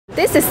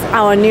This is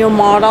our new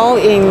model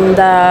in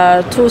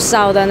the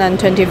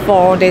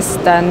 2024. This is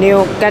the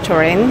new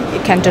Gathering.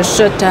 It can just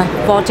shoot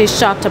 40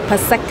 shots per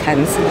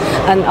second,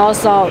 and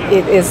also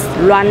it is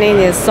running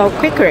it so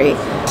quickly.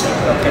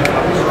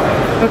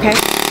 Okay.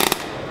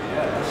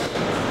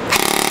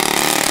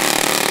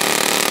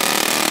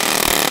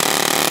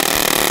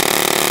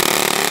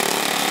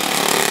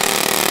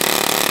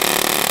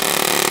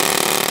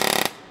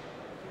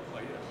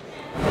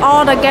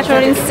 All the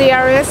Gathering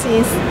series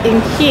is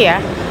in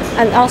here.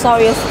 And also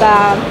is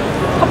the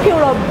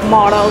popular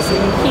models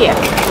in here.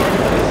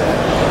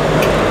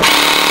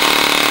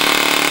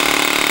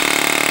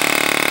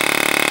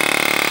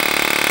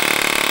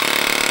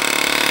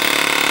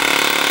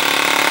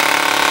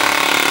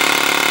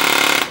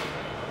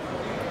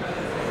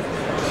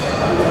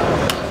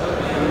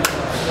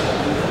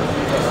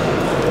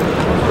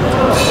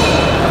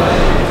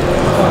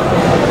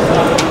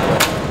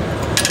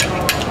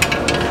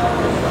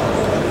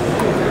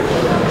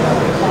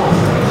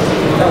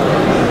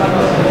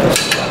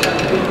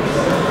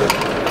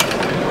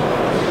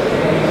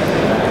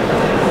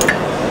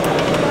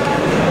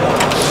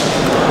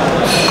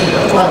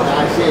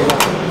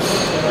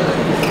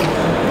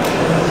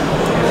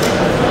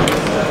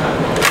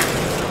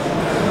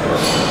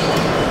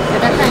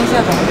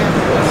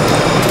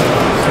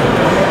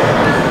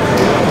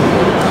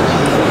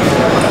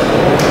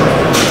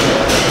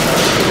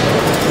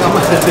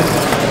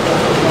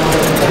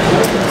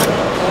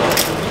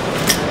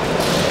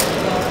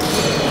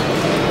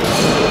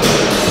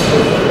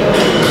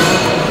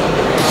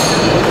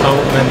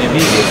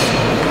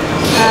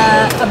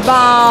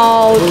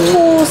 About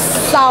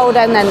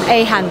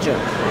 2,800.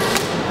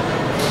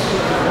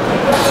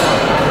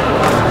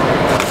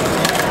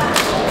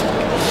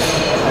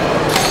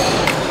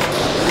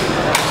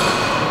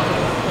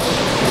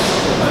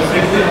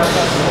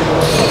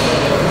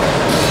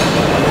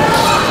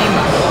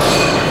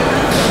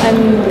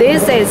 And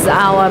this is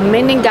our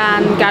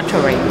minigun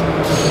Gathering.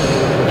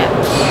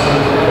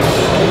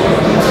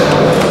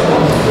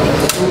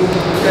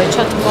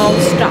 Retractable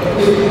strap.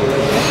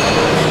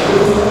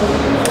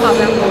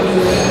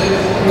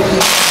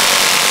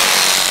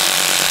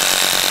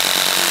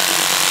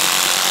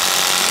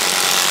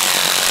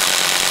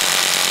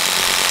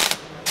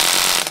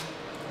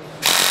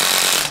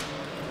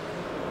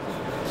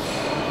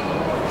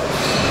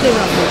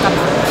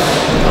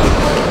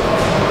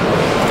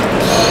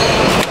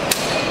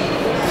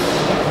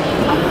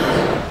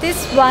 This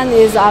one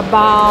is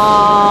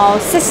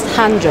about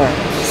 600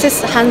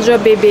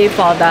 BB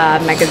for the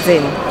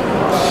magazine.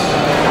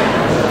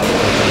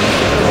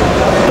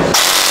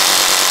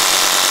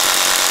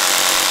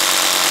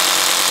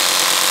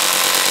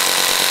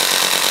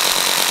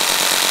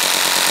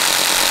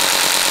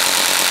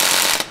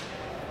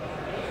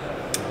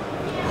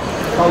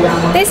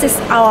 This is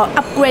our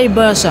upgrade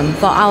version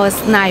for our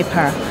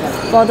sniper.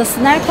 For the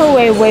sniper,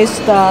 we use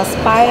the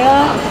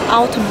spiral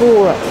outer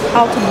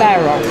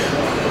barrel,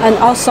 and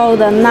also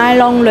the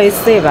nylon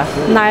receiver.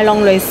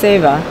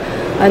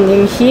 And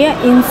in here,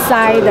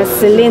 inside the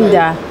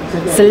cylinder,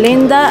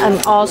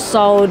 and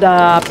also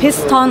the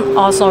piston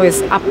also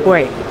is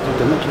upgrade.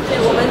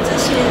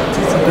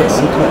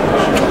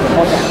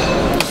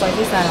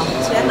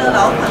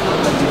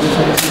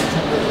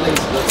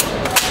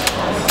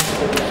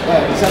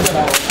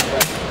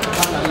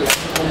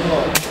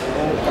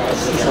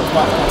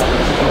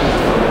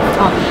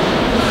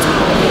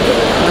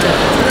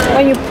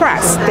 When you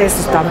press, this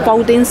is the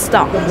folding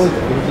stop.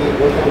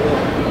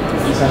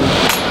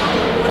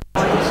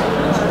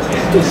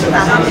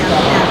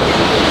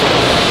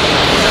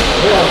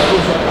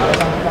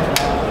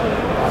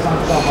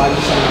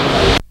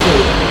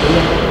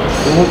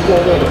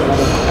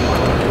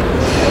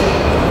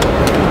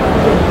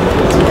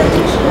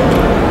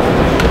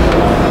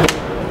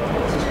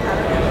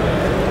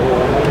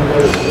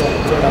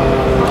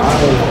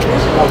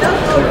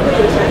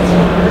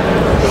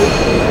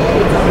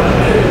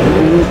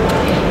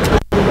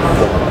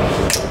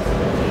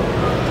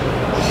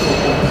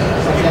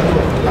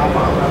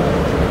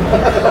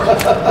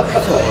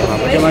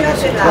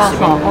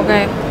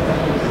 Okay.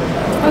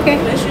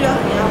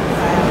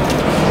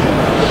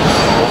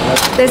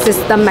 This is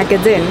the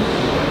magazine.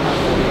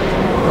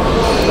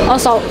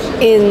 Also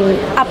in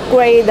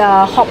upgrade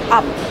the hop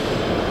up.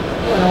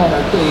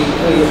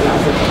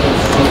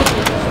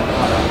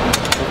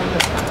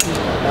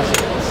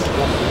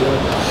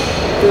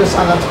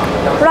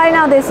 Right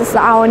now this is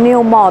our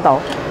new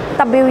model.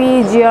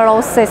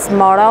 WE06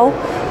 model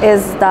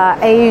is the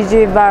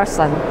AEG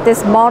version.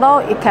 This model,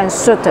 it can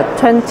shoot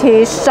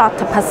 20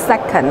 shots per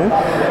second,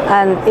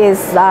 and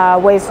is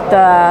with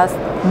the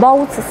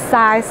both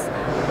sides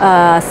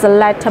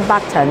select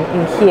button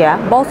in here.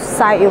 Both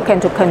sides you can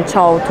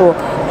control to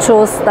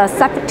choose the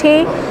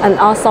safety and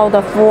also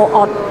the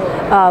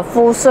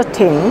full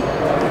shooting.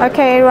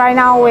 Okay, right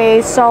now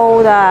we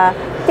show the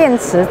电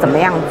池怎么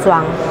样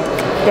装。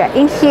Yeah,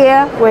 in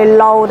here we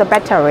load the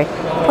battery.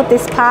 Put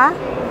this part.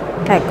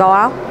 Okay, go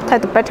out.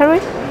 Take the battery.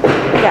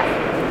 Yeah.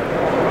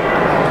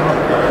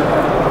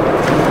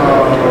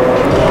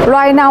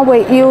 Right now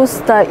we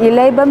use the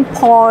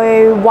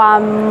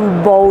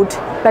 11.1 volt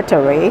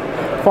battery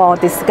for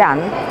this gun.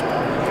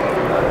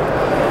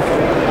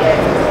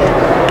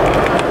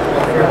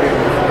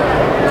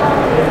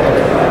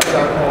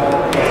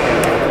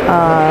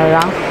 然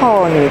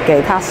后你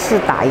给它试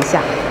打一下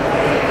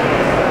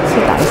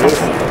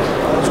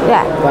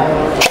，Yeah.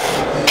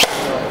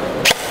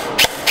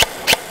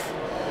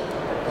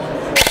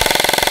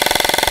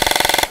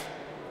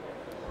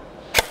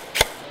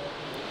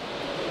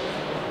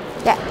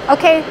 Yeah.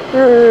 Okay.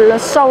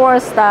 Show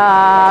us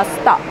the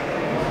stop.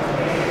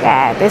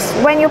 Yeah. This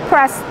when you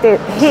press it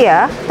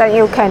here, then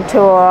you can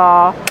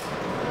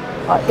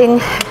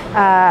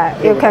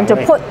you can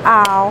put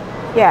out.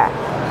 Yeah.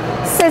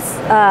 Six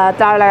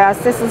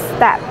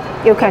step.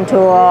 You can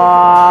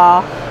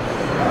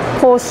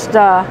pull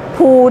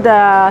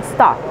the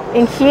stop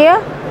in here.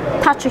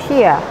 Touch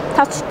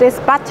this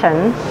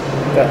button.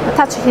 Okay.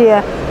 Touch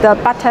here the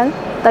button.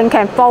 Then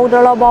can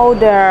foldable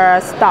the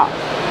stop.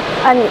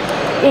 And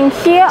in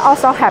here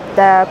also have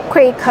the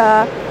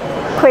quicker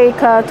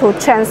to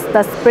change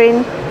the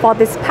spring for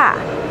this part.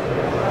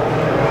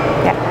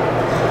 Yeah.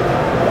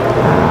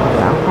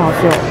 然后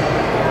就。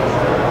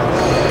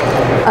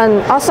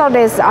And also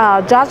there's a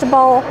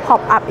adjustable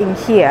hop up in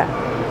here.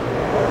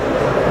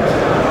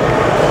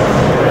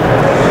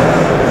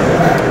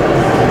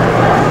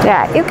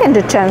 Yeah, you can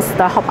change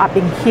the hop up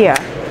in here.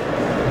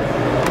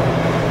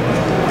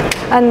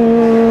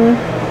 And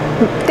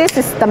this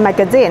is the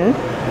magazine.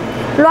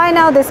 Right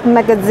now this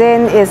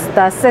magazine is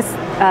the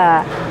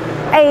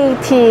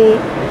 80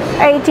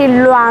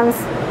 rounds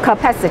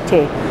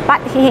capacity, but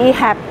he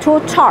have two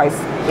choice.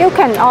 You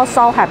can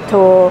also have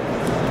to,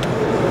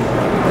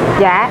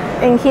 yeah,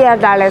 in here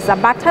there is a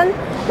button.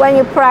 When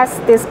you press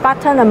this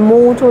button and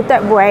move to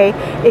that way,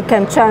 it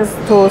can change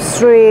to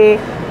 30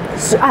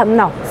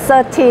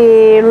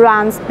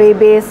 rounds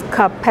BB's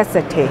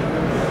capacity.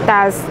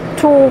 There's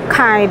two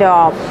kind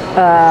of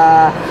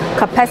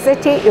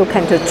capacity you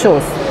can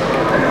choose.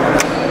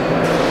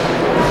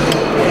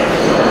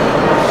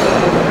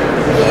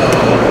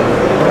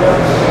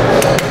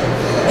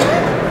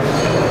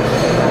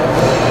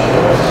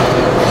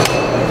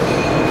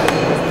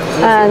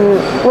 And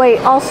we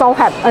also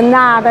have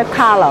another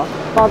color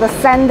for the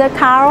sand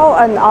color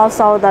and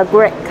also the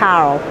gray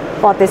color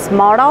for this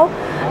model.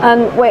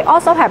 And we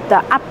also have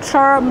the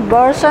Ultra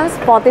versions.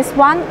 For this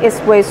one is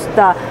with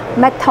the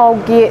metal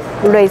gear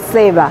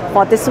receiver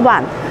for this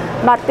one.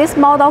 But this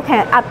model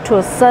can up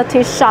to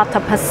 30 shots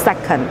per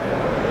second.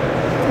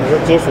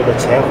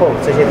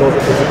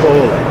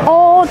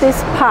 All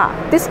this part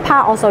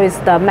also is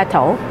the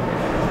metal.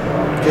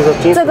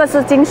 这个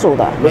是金属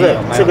的，不是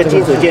这个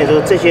金属件，就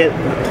是这些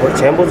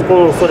全部是公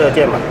用塑料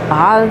件嘛？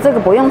啊，这个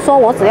不用说，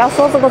我只要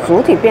说这个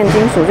主体变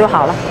金属就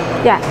好了。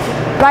Yeah,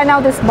 right now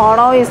this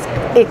model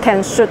it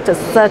can shoot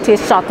 30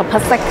 shots per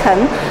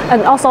second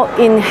and also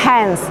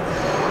enhance,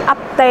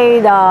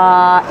 update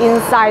the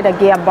inside the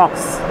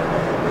gearbox.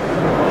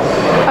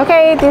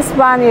 Okay, this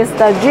one is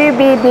the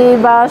GBB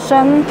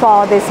version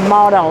for this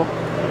model.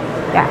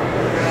 Yeah.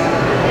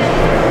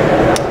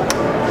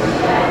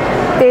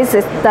 This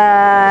is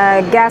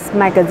the gas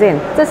magazine.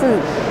 这是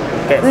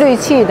氯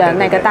气的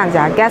那个弹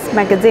夹 gas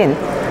magazine.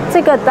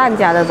 这个弹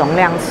夹的总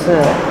量是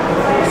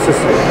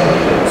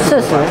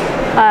40。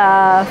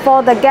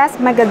For the gas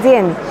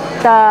magazine,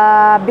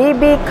 the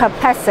BB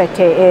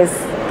capacity is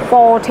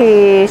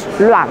 40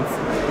 rounds.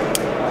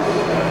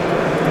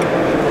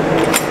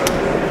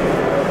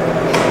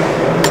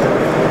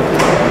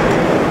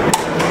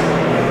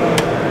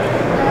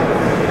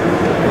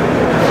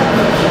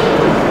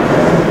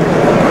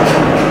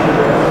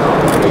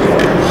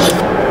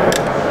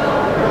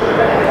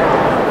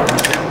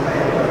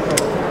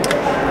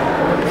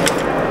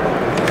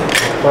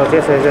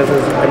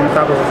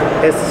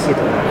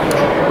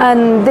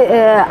 And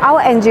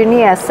our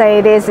engineer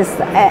say this is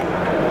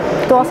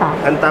多少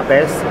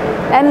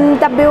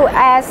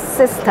MWS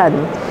system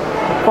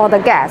for the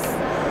gas.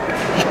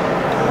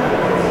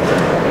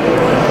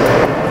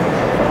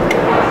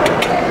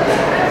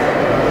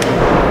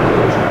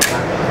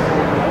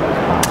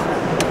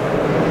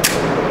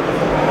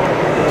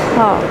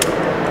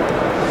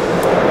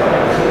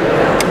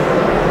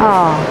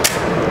 Oh.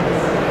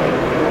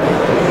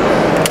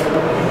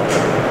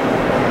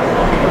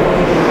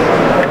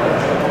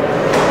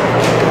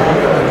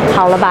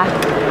 好了吧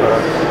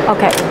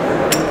 ？OK。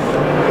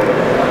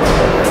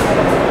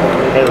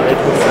还有那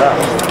图纸啊。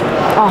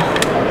哦。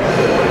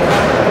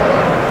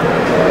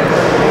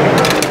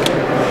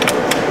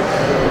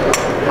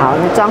好，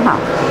你装好。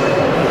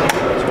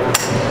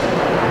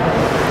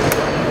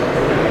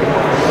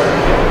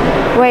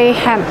We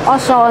have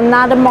also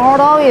another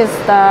model is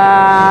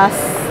the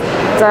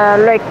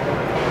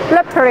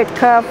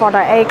replica for the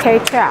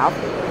AK-12.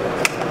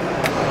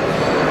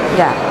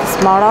 Yeah, this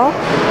model.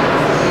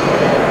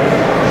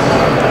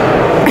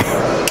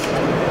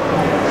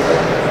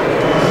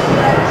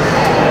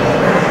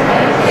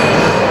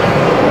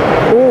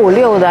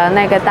 556的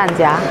那个弹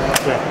夹。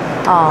对。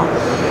哦。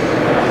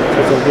这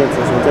充电池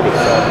从这里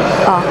上。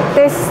Oh,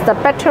 this is the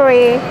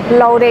battery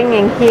loading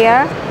in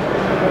here.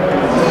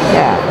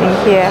 Yeah, in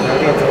here.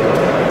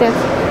 Yes.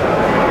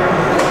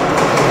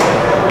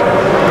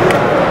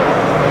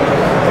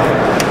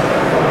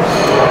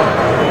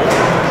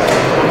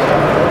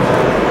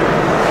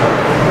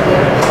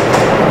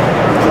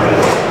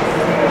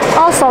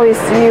 Also,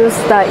 it's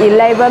used the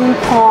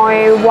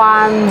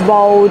 11.1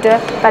 volt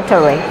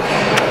battery.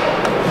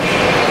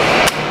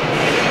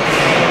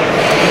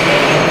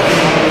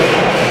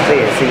 这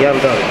也是一样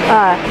的。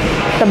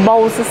The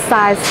both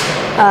size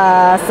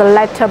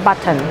select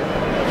button.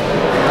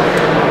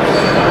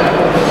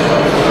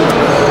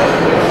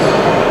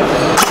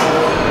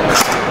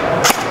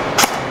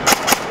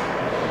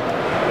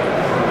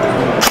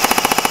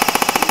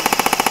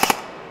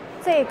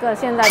 这个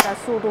现在的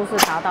速度是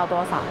达到多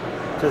少？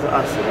这是20。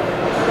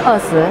20。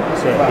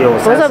是有不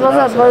是，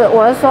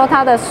我是说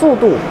它的速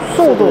度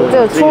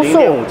就是初速。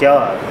0.5焦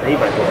啊，100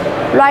多。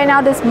Right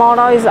now, this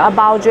model is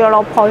about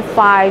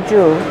 0.5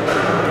 joule.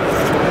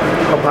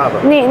 不怕吧？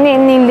你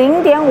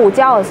0.5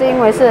焦耳是因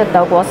为是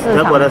德国市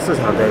场。德国的市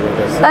场对。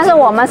但是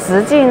我们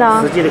实际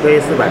呢？实际的可以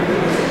400。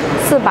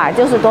400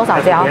就是多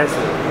少焦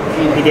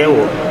？1.5。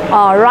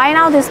Right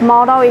now, this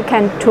model it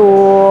can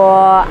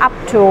up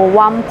to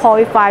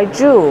 1.5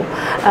 joule,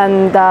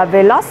 and the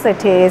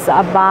velocity is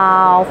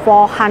about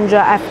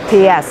 400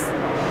 FPS.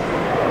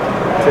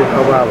 这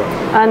好不好吧？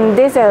 And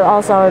this is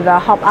also the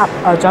hop up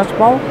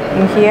adjustable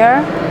in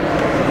here.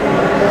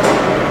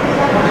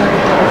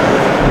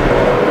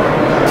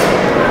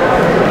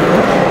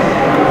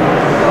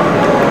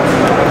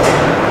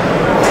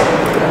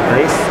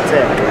 这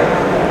样。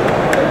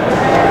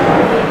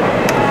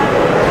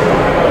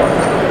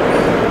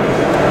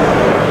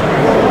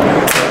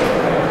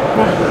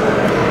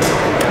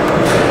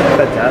弹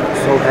夹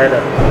松开的。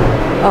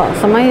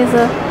什么意思？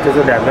就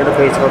是两边都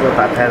可以操作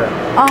打开的。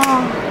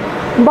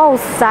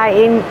Both side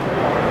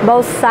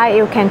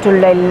you can to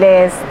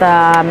release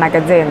the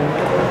magazine.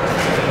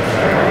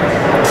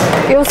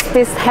 Use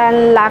this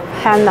hand, left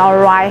hand or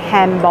right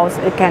hand both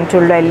you can to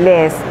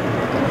release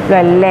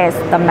the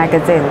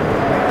magazine.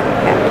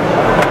 Yeah.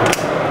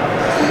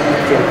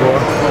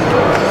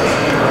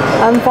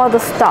 And for the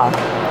stop,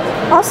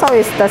 also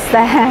is the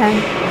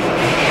same.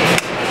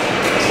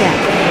 Yeah.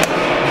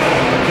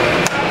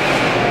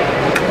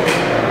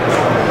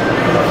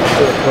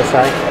 这个托腮。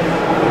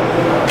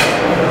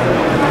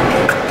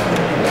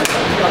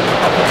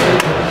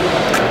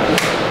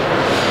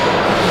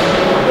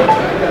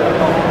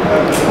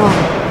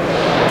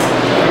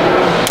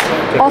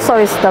Also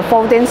is the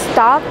folding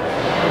stop.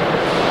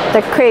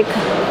 The quick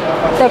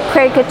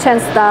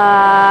change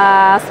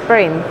the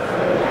spring.